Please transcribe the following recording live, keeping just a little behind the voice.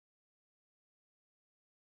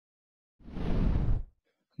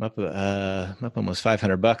I'm up almost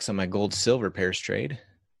 500 bucks on my gold silver pairs trade.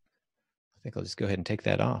 I think I'll just go ahead and take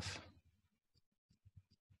that off.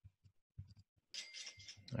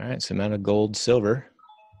 All right, so amount of gold silver.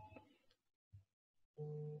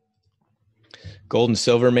 Gold and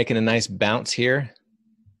silver making a nice bounce here.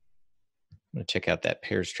 I'm going to check out that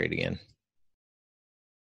pairs trade again.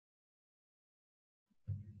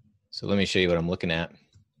 So let me show you what I'm looking at.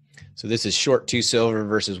 So this is short 2 silver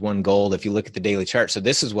versus 1 gold. If you look at the daily chart, so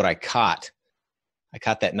this is what I caught. I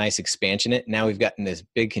caught that nice expansion. Now we've gotten this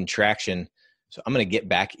big contraction. So I'm going to get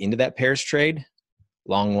back into that pairs trade.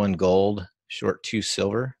 Long 1 gold, short 2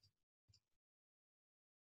 silver.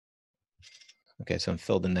 Okay, so I'm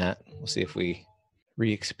filled in that. We'll see if we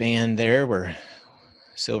re-expand there where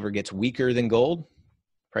silver gets weaker than gold.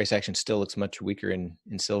 Price action still looks much weaker in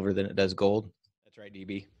silver than it does gold. That's right,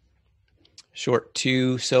 DB. Short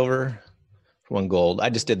 2 silver, 1 gold. I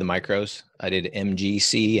just did the micros. I did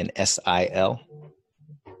MGC and SIL.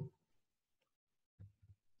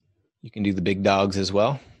 You can do the big dogs as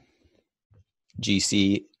well.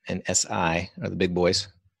 GC and SI are the big boys.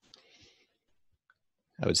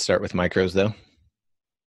 I would start with micros though.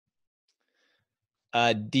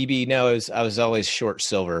 DB, no, I was always short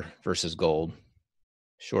silver versus gold.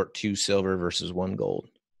 Short 2 silver versus 1 gold.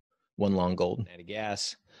 1 long gold. Add a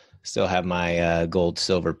gas. Still have my gold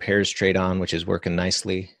silver pairs trade on, which is working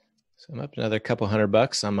nicely. So I'm up another couple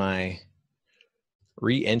 $100 on my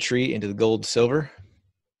re-entry into the gold silver.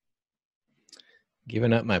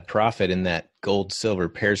 Giving up my profit in that gold silver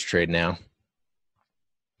pairs trade now.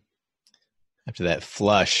 After that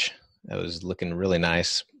flush, that was looking really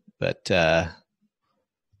nice, but I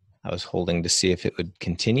was holding to see if it would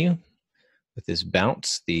continue with this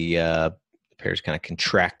bounce. The pair's kind of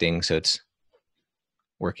contracting, so it's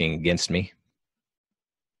working against me.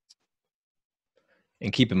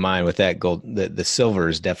 And keep in mind with that gold, the silver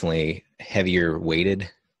is definitely heavier weighted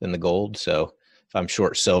than the gold. So if I'm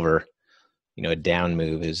short silver, you know, a down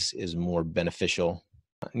move is more beneficial.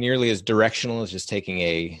 Not nearly as directional as just taking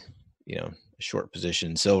a, you know, a short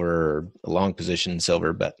position silver or a long position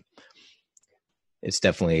silver, but it's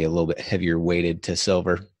definitely a little bit heavier weighted to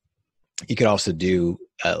silver. You could also do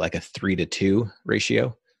like a 3-to-2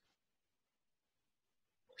 ratio.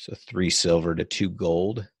 So 3 silver to 2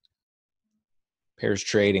 gold. Pairs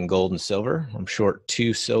trade in gold and silver. I'm short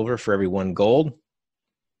 2 silver for every 1 gold.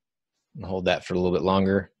 And hold that for a little bit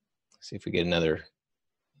longer. See if we get another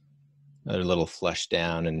little flush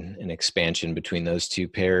down and an expansion between those 2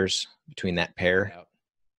 pairs, between that pair.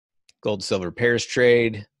 Gold silver pairs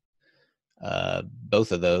trade.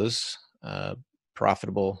 Both of those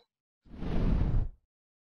profitable.